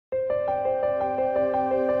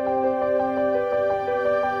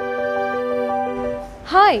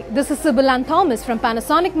Hi, this is Sibyl Thomas from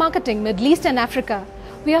Panasonic Marketing, Middle East and Africa.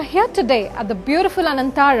 We are here today at the beautiful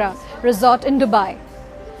Anantara resort in Dubai.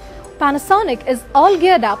 Panasonic is all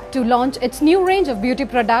geared up to launch its new range of beauty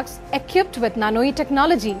products equipped with nanoe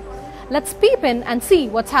technology. Let's peep in and see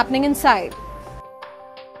what's happening inside.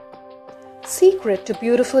 Secret to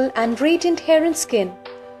beautiful and radiant hair and skin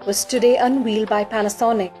was today unveiled by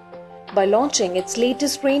Panasonic by launching its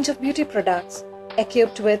latest range of beauty products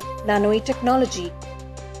equipped with nanoe technology.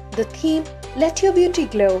 The theme, Let Your Beauty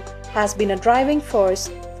Glow, has been a driving force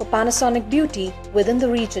for Panasonic Beauty within the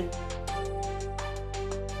region.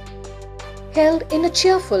 Held in a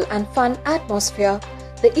cheerful and fun atmosphere,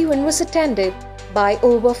 the event was attended by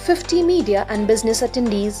over 50 media and business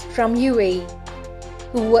attendees from UAE,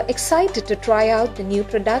 who were excited to try out the new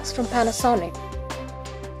products from Panasonic.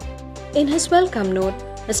 In his welcome note,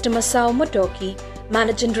 Mr. Masao Motoki,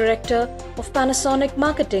 Managing Director of Panasonic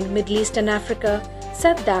Marketing Middle East and Africa,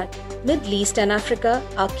 said that Middle East and Africa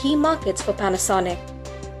are key markets for Panasonic,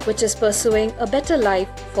 which is pursuing a better life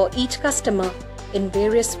for each customer in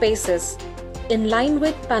various spaces, in line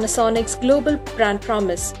with Panasonic's global brand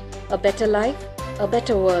promise, a better life, a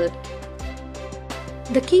better world.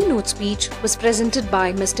 The keynote speech was presented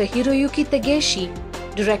by Mr. Hiroyuki Tageshi,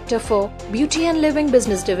 Director for Beauty and Living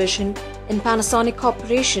Business Division in Panasonic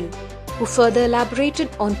Corporation, who further elaborated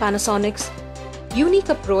on Panasonic's unique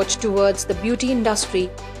approach towards the beauty industry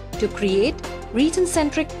to create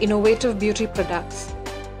region-centric innovative beauty products.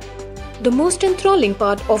 The most enthralling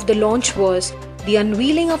part of the launch was the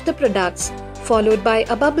unveiling of the products, followed by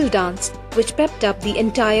a bubble dance which pepped up the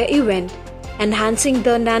entire event, enhancing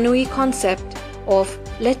the nanoe concept of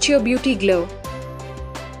Let Your Beauty Glow.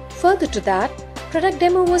 Further to that, product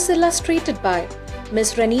demo was illustrated by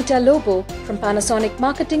Ms. Renita Lobo from Panasonic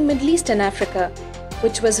Marketing Middle East and Africa,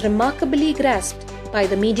 which was remarkably grasped by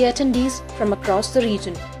the media attendees from across the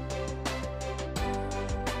region.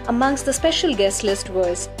 Amongst the special guest list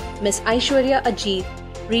was Ms. Aishwarya Ajit,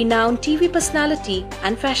 renowned TV personality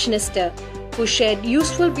and fashionista, who shared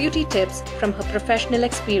useful beauty tips from her professional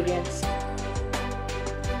experience.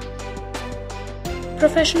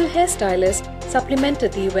 Professional hairstylists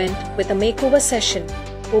supplemented the event with a makeover session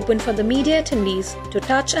open for the media attendees to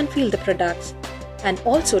touch and feel the products, and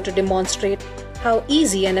also to demonstrate how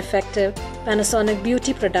easy and effective Panasonic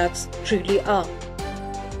beauty products truly are.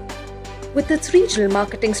 With its regional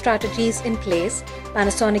marketing strategies in place,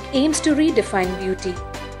 Panasonic aims to redefine beauty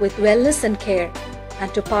with wellness and care,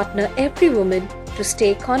 and to partner every woman to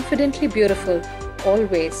stay confidently beautiful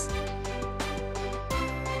always.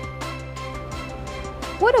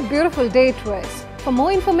 What a beautiful day it was. For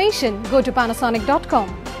more information, go to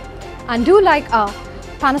panasonic.com and do like our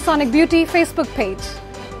Panasonic Beauty Facebook page.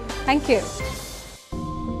 Thank you.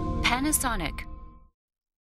 Panasonic.